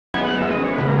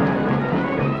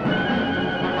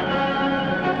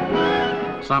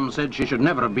Some said she should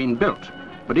never have been built,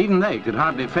 but even they could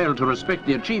hardly fail to respect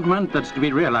the achievement that's to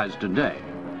be realized today.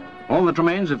 All that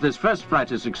remains if this first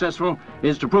flight is successful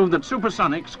is to prove that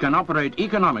supersonics can operate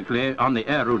economically on the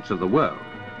air routes of the world.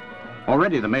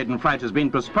 Already the maiden flight has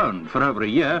been postponed for over a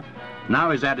year.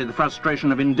 Now is added the frustration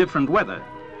of indifferent weather.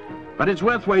 But it's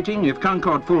worth waiting if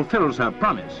Concorde fulfills her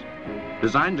promise.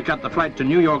 Designed to cut the flight to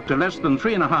New York to less than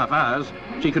 3.5 hours,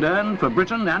 she could earn for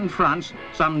Britain and France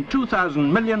some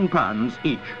 £2,000 million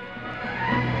each.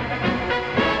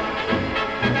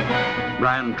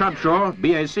 Brian Trubshaw,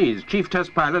 BAC's chief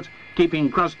test pilot, keeping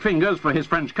crossed fingers for his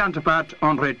French counterpart,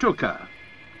 André Turcat.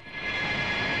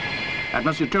 At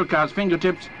Monsieur Turcat's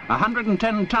fingertips,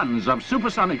 110 tons of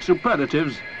supersonic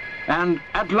superlatives, and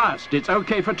at last it's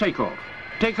okay for takeoff.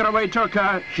 Take her away,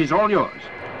 Turcat, she's all yours.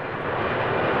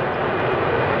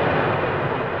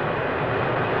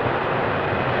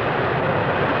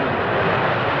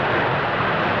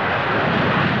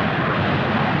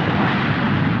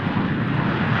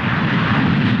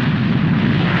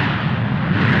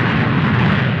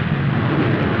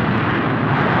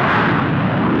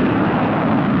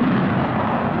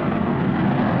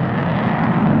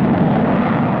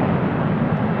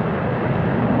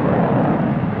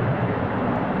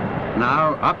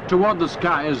 Now, up toward the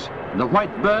skies, the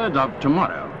white bird of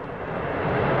tomorrow.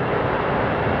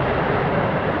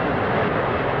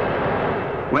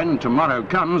 When tomorrow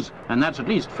comes, and that's at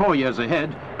least 4 years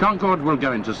ahead, Concorde will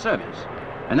go into service.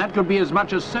 And that could be as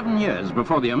much as 7 years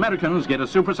before the Americans get a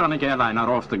supersonic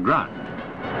airliner off the ground.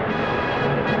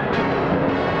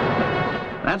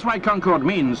 That's why Concorde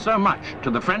means so much to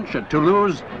the French at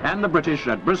Toulouse and the British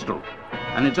at Bristol.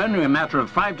 And it's only a matter of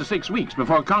 5 to 6 weeks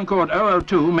before Concorde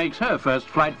 002 makes her first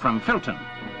flight from Filton.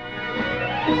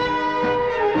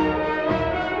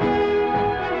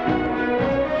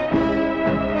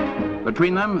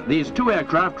 Between them, these two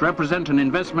aircraft represent an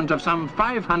investment of some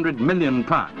 £500 million.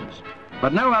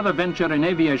 But no other venture in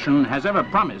aviation has ever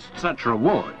promised such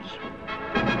rewards.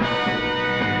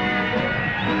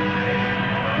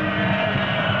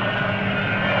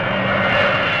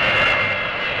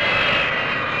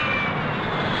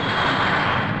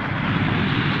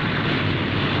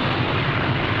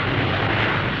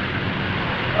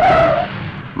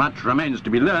 Much remains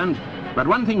to be learned, but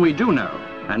one thing we do know,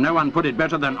 and no one put it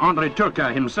better than André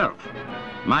Turcat himself.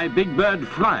 My big bird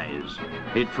flies.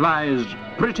 It flies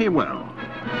pretty well.